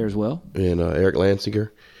capable out there as well. And Eric Lansinger,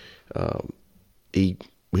 we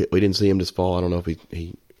didn't see him this fall. I don't know if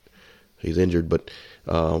he's injured, but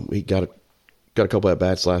he got a couple at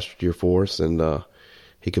bats last year for us, and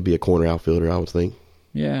he could be a corner outfielder, I would think.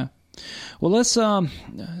 Yeah. Well, let's. So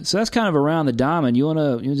that's kind of around the diamond.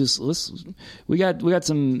 We got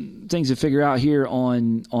some things to figure out here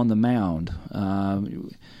on the mound.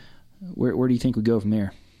 Where do you think we go from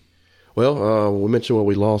there? Well, we mentioned what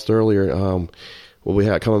we lost earlier. What we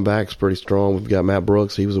had coming back is pretty strong. We've got Matt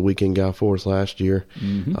Brooks. He was a weekend guy for us last year,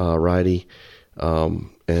 righty,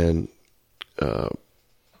 and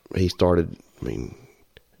he started. I mean,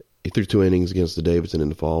 he threw 2 innings against the Davidson in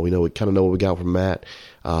the fall. We kind of know what we got from Matt.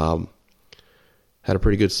 had a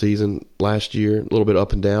pretty good season last year. A little bit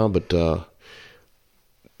up and down, but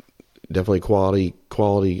definitely quality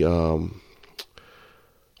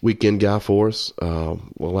weekend guy for us.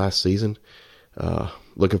 Last season,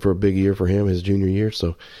 looking for a big year for him, his junior year.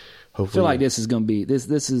 So hopefully, I feel like this is going to be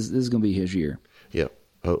this is going to be his year. Yeah.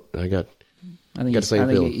 Oh, I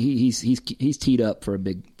think he's teed up for a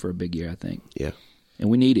big year. I think. Yeah. And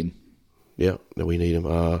we need him. Yeah, we need him.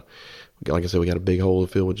 Like I said, we got a big hole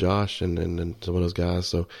to fill with Josh and some of those guys.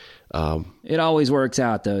 So it always works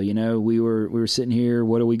out, though. You know, we were sitting here.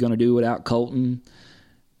 What are we going to do without Colton?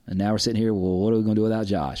 And now we're sitting here. Well, what are we going to do without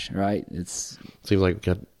Josh? Right? Seems like we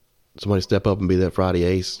got somebody step up and be that Friday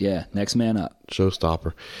ace. Yeah, next man up,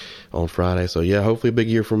 showstopper on Friday. So yeah, hopefully a big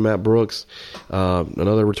year from Matt Brooks.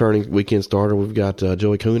 Another returning weekend starter. We've got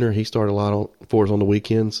Joey Cooner. He started a lot for us on the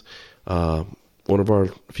weekends. One of our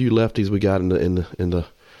few lefties we got in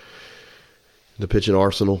the pitching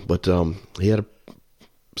arsenal, but he had a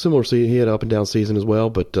similar season. He had an up and down season as well,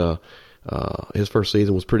 but his first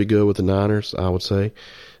season was pretty good with the Niners, I would say.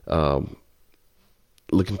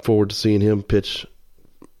 Looking forward to seeing him pitch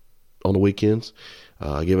on the weekends,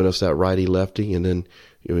 giving us that righty lefty, and then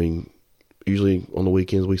usually on the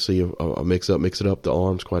weekends we see a mix it up the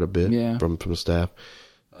arms quite a bit from the staff.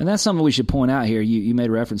 And that's something we should point out here. You made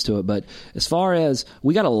reference to it, but as far as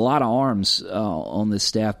we got a lot of arms on this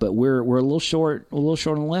staff, but we're a little short on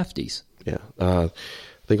lefties. Yeah, I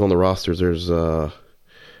think on the rosters there's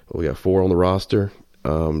we got 4 on the roster,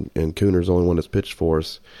 and Cooner's the only one that's pitched for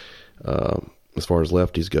us as far as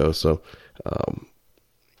lefties go. So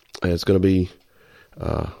it's going to be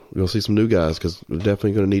we're going to see some new guys because we're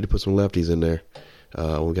definitely going to need to put some lefties in there.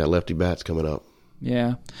 We got lefty bats coming up.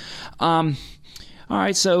 Yeah. All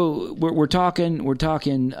right, so we're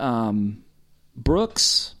talking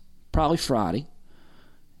Brooks probably Friday.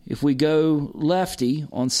 If we go lefty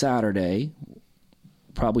on Saturday,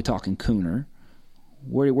 probably talking Cooner.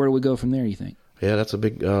 Where do we go from there, you think? Yeah, that's a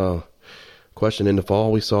big question. In the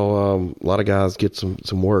fall, we saw a lot of guys get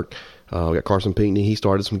some work. We got Carson Pinckney. He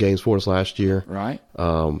started some games for us last year. Right.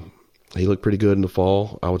 He looked pretty good in the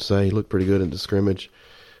fall, I would say. He looked pretty good in the scrimmage.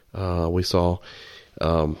 We saw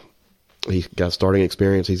he got starting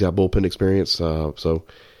experience. He's got bullpen experience. So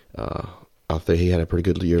I think he had a pretty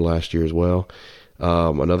good year last year as well.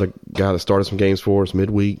 Another guy that started some games for us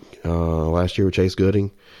midweek last year with Chase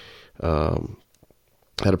Gooding.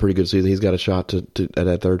 Had a pretty good season. He's got a shot at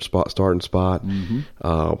that third starting spot.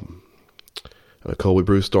 Mm-hmm. Colby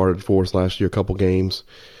Bruce started for us last year, a couple games.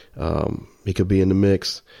 He could be in the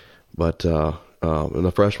mix, but and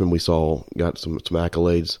the freshman we saw got some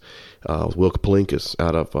accolades. Will Kapelinkas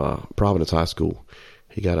out of Providence High School.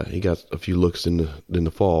 He got a few looks in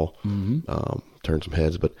the fall. Mm-hmm. Turned some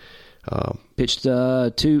heads, but pitched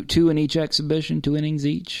two in each exhibition, 2 innings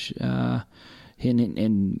each, in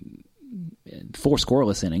 4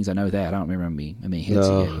 scoreless innings. I know that. I don't remember how many hits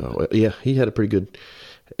he had. Yeah, he had a pretty good.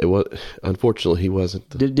 It was unfortunately he wasn't.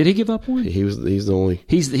 Did he give up one? He's the only.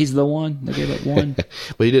 He's the one that gave up one.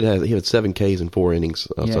 But he had 7 Ks in 4 innings.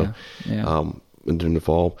 And during the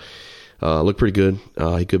fall, looked pretty good.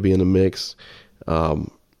 He could be in the mix. Other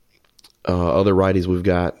righties we've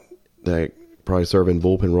got that probably serve in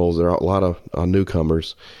bullpen roles. There are a lot of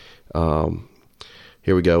newcomers.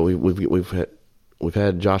 Here we go. We've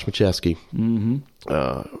had Josh Machewski. Mm-hmm.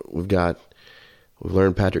 We've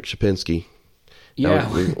learned Patrick Shapinski.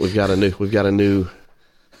 Yeah, we've got a new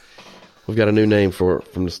name for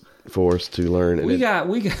us to learn. And we got.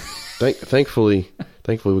 Thankfully,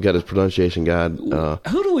 we got his pronunciation guide.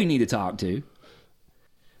 Who do we need to talk to?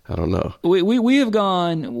 I don't know. We have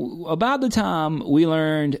gone about the time we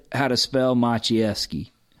learned how to spell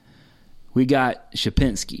Maciejewski. We got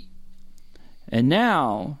Shapinski, and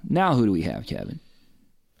now who do we have, Kevin?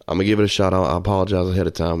 I'm gonna give it a shot. I apologize ahead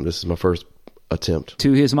of time. This is my first attempt.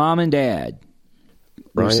 To his mom and dad,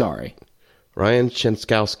 we're sorry. Ryan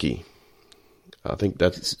Czenskowski. I think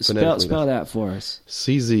that's spell that for us.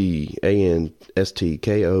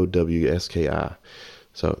 CZANSTKOWSKI.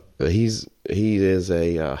 So he is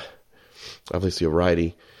obviously a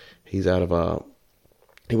righty. He's out of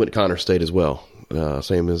he went to Connor State as well,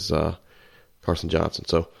 same as Carson Johnson.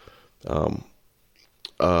 So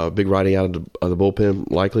big righty out of the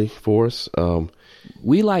bullpen likely for us.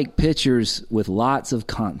 We like pitchers with lots of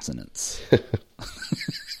consonants.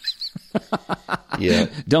 Yeah.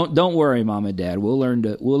 Don't worry, Mom and Dad. We'll learn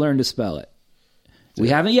to spell it. We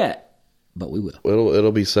haven't yet, but we will.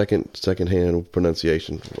 It'll be second-hand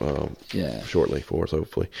pronunciation shortly for us,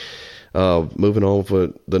 hopefully. Moving on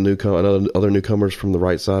for the other newcomers from the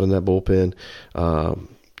right side in that bullpen. A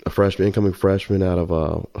incoming freshman out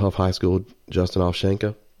of Huff High School, Justin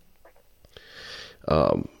Ovshenka.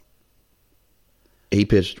 He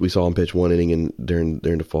pitched. We saw him pitch one inning during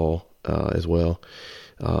the fall as well.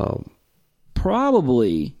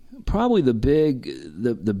 Probably the big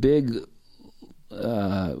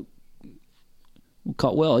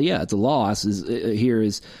it's a loss. Is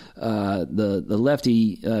the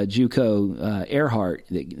lefty JUCO Earhart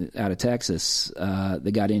out of Texas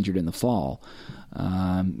that got injured in the fall.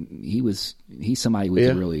 He's somebody we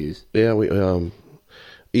could really use. Yeah, we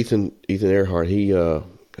Ethan Earhart. He had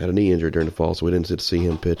a knee injury during the fall, so we didn't get to see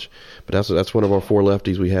him pitch. But that's one of our 4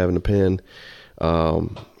 lefties we have in the pen.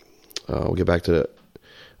 We'll get back to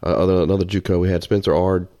another JUCO. We had Spencer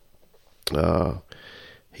Ard.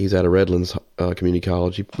 He's out of Redlands Community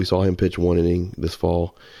College. We saw him pitch one inning this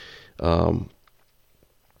fall. And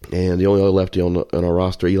the only other lefty on our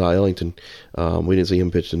roster, Eli Ellington, we didn't see him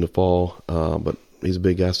pitch in the fall, but he's a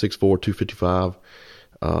big guy, 6'4", 255.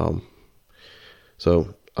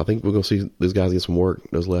 So I think we're going to see these guys get some work,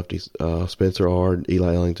 those lefties. Spencer Ard,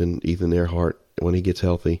 Eli Ellington, Ethan Earhart when he gets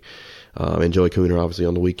healthy, and Joey Cooner obviously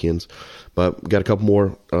on the weekends. But we got a couple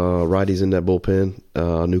more righties in that bullpen.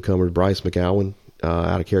 Newcomers, Bryce McGowan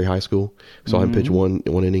out of Cary High School. Saw him pitch one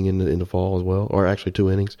inning in the fall as well, or actually 2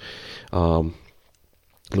 innings.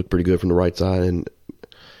 Looked pretty good from the right side. And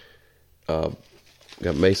got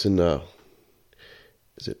Mason,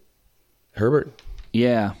 is it Herbert?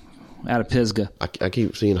 Yeah, out of Pisgah. I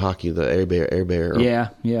keep seeing hockey, the Air Bear.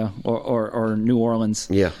 Or New Orleans.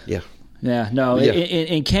 Yeah. No,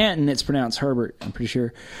 in Canton it's pronounced Herbert, I'm pretty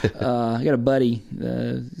sure. I got a buddy,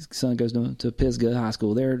 his son goes to Pisgah High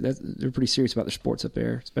School. They're pretty serious about their sports up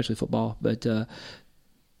there, especially football, but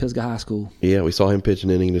Pisgah High School. Yeah, we saw him pitch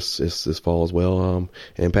an inning this fall as well.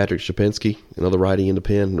 And Patrick Shapinski, another righty in the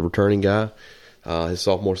pen, the returning guy. His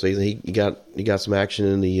sophomore season, he got some action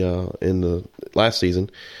in the last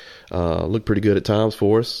season. Looked pretty good at times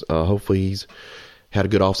for us. Hopefully he's had a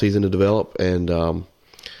good offseason to develop, and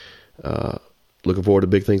looking forward to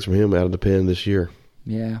big things from him out of the pen this year.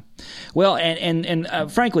 Yeah. Well,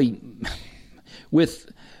 and frankly,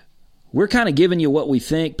 we're kind of giving you what we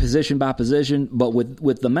think position by position, but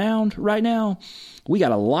with the mound right now, we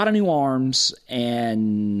got a lot of new arms,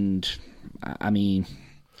 and I mean,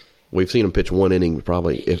 we've seen him pitch one inning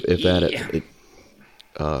probably, if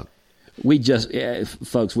that. We just,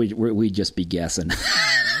 folks, we just be guessing.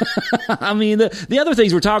 I mean, the other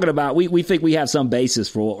things we're talking about, we think we have some basis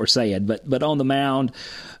for what we're saying, but on the mound,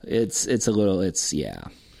 it's yeah.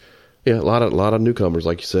 Yeah, a lot of newcomers,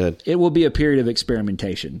 like you said. It will be a period of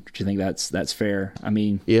experimentation. Do you think that's fair? I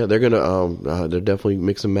mean, yeah, they're gonna they're definitely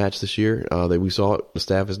mix and match this year. We saw it, the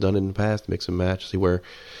staff has done it in the past, mix and match, see where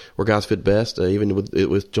guys fit best. Even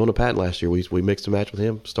with Jonah Patton last year, we mixed and matched with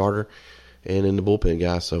him, starter, and in the bullpen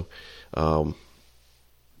guy. So.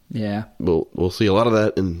 Yeah, we'll see a lot of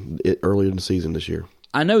that earlier in the season this year.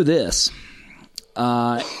 I know this.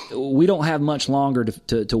 We don't have much longer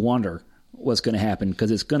to wonder what's going to happen,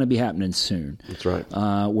 because it's going to be happening soon. That's right.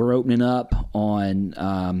 We're opening up on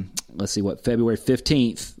February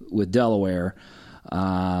 15th with Delaware,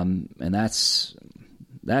 and that's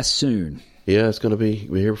soon. Yeah, it's going to be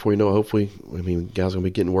here before you know it. Hopefully, I mean, guys are going to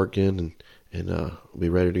be getting work in and be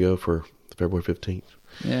ready to go for February 15th.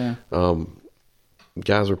 Yeah.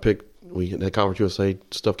 Guys were picked. That Conference USA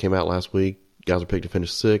stuff came out last week. Guys were picked to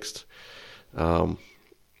finish 6th. I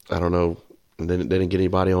don't know. They didn't get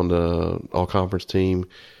anybody on the all-conference team.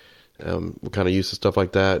 We're kind of used to stuff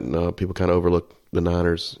like that, and people kind of overlook the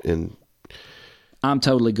Niners. And I'm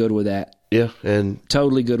totally good with that. Yeah, and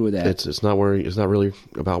totally good with that. It's not really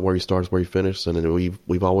about where you start, it's where you finish, and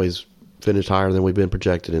we've always finished higher than we've been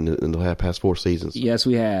projected in the past 4 seasons. Yes,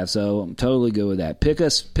 we have. So I'm totally good with that. Pick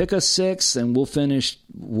us 6, and we'll finish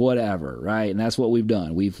whatever, right? And that's what we've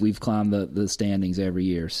done. We've climbed the standings every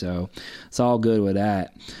year, so it's all good with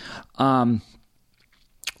that.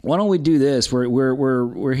 Why don't we do this?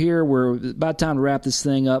 We're here. We're about time to wrap this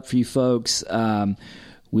thing up for you folks.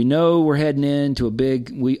 We know we're heading into a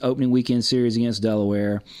big opening weekend series against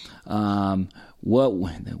Delaware. What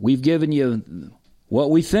we've given you. What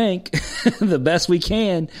we think, the best we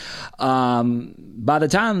can. By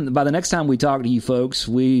the next time we talk to you folks,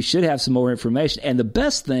 we should have some more information. And the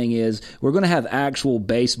best thing is we're going to have actual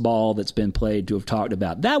baseball that's been played to have talked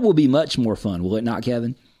about. That will be much more fun, will it not,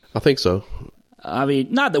 Kevin? I think so. I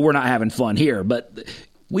mean, not that we're not having fun here, but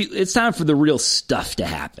it's time for the real stuff to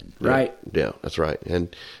happen, right? Yeah, that's right.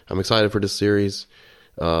 And I'm excited for this series,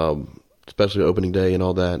 especially opening day and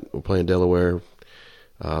all that. We're playing Delaware.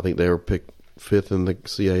 I think they were picked 5th in the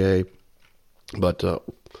CAA, but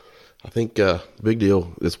I think the big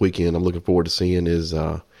deal this weekend I'm looking forward to seeing is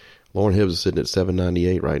Lauren Hibbs is sitting at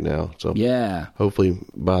 798 right now. So yeah, hopefully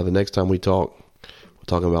by the next time we talk,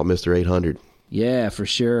 talking about Mr. 800. Yeah, for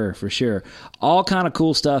sure, for sure. All kind of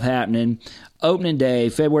cool stuff happening. Opening day,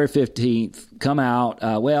 February 15th. Come out.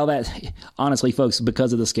 That honestly, folks,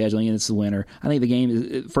 because of the scheduling and it's the winter, I think the game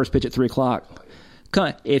is first pitch at 3:00.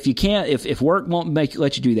 If you can't, if work won't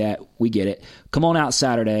let you do that, we get it. Come on out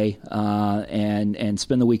Saturday and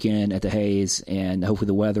spend the weekend at the Hayes, and hopefully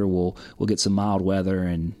the weather we'll get some mild weather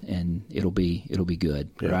and it'll be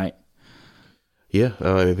good, right? Yeah,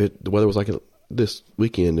 if the weather was like this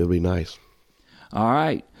weekend, it'll be nice. All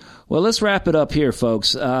right. Well, let's wrap it up here,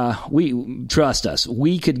 folks. We trust us.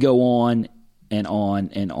 We could go on and on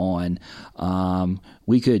and on.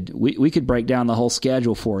 We could break down the whole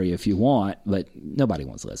schedule for you if you want, but nobody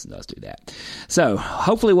wants to listen to us do that. So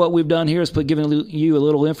hopefully what we've done here is given you a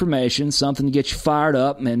little information, something to get you fired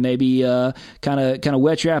up and maybe kind of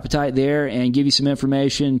whet your appetite there and give you some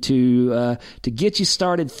information to get you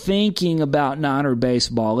started thinking about Niner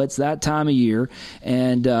baseball. It's that time of year,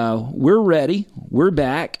 and we're ready. We're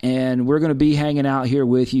back, and we're going to be hanging out here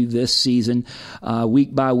with you this season,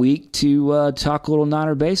 week by week, to talk a little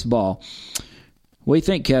Niner baseball. What do you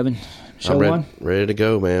think, Kevin? Show one? Ready to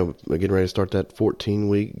go, man. We're getting ready to start that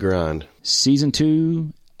 14-week grind. Season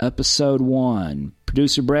 2, Episode 1.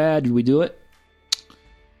 Producer Brad, did we do it?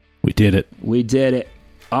 We did it. We did it.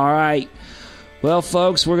 All right. Well,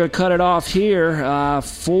 folks, we're going to cut it off here.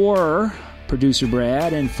 For Producer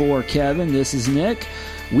Brad and for Kevin, this is Nick.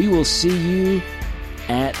 We will see you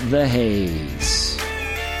at the Hayes.